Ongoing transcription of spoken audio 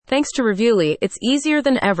Thanks to Reviewly, it's easier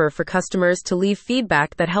than ever for customers to leave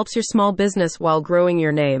feedback that helps your small business while growing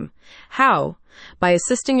your name. How? By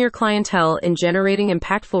assisting your clientele in generating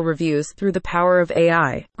impactful reviews through the power of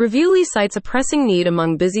AI. Reviewly cites a pressing need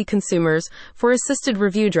among busy consumers for assisted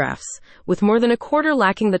review drafts, with more than a quarter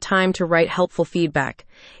lacking the time to write helpful feedback.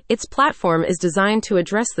 Its platform is designed to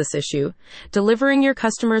address this issue, delivering your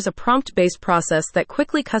customers a prompt-based process that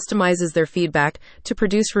quickly customizes their feedback to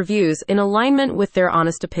produce reviews in alignment with their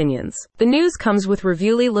honest opinions. The news comes with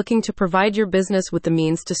Reviewly looking to provide your business with the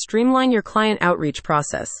means to streamline your client outreach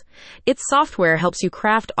process. Its software helps you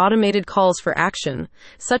craft automated calls for action,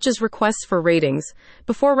 such as requests for ratings,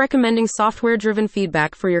 before recommending software-driven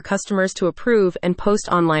feedback for your customers to approve and post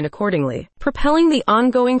online accordingly. Propelling the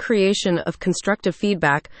ongoing creation of constructive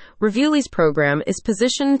feedback, Reviewly's program is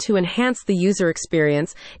positioned to enhance the user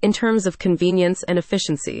experience in terms of convenience and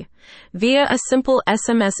efficiency. Via a simple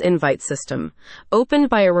SMS invite system, opened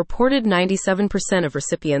by a reported 97% of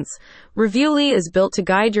recipients, Reviewly is built to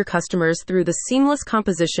guide your customers through the seamless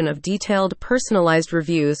composition of detailed, personalized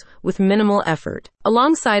reviews with minimal effort.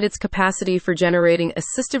 Alongside its capacity for generating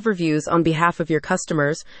assistive reviews on behalf of your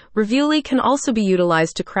customers, Reviewly can also be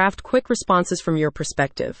utilized to craft quick responses from your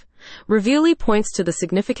perspective. Reviewly points to the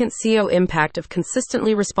significant SEO impact of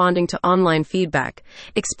consistently responding to online feedback,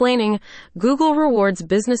 explaining, Google rewards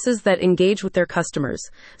businesses that engage with their customers,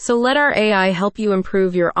 so let our AI help you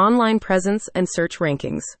improve your online presence and search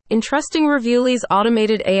rankings. Entrusting Reviewly's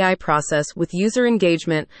automated AI process with user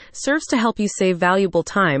engagement serves to help you save valuable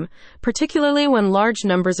time, particularly when large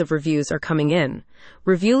numbers of reviews are coming in.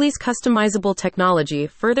 Reviewly's customizable technology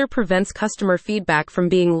further prevents customer feedback from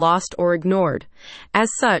being lost or ignored. As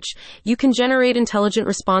such, you can generate intelligent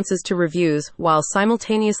responses to reviews while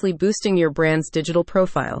simultaneously boosting your brand's digital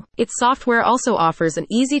profile. Its software also offers an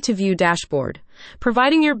easy-to-view dashboard,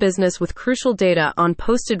 providing your business with crucial data on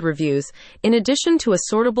posted reviews, in addition to a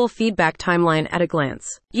sortable feedback timeline at a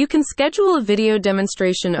glance. You can schedule a video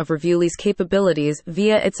demonstration of Reviewly's capabilities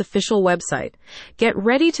via its official website. Get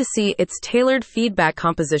ready to see its tailored feedback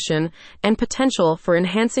composition and potential for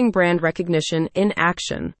enhancing brand recognition in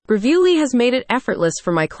action. Reviewly has made it effortless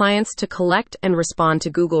for my clients to collect and respond to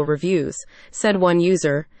Google reviews, said one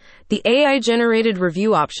user. The AI-generated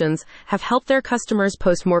review options have helped their customers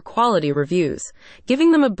post more quality reviews,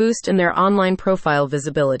 giving them a boost in their online profile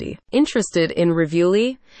visibility. Interested in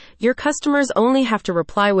Reviewly? Your customers only have to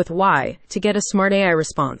reply with why to get a smart AI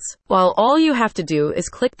response, while all you have to do is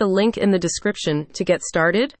click the link in the description to get started.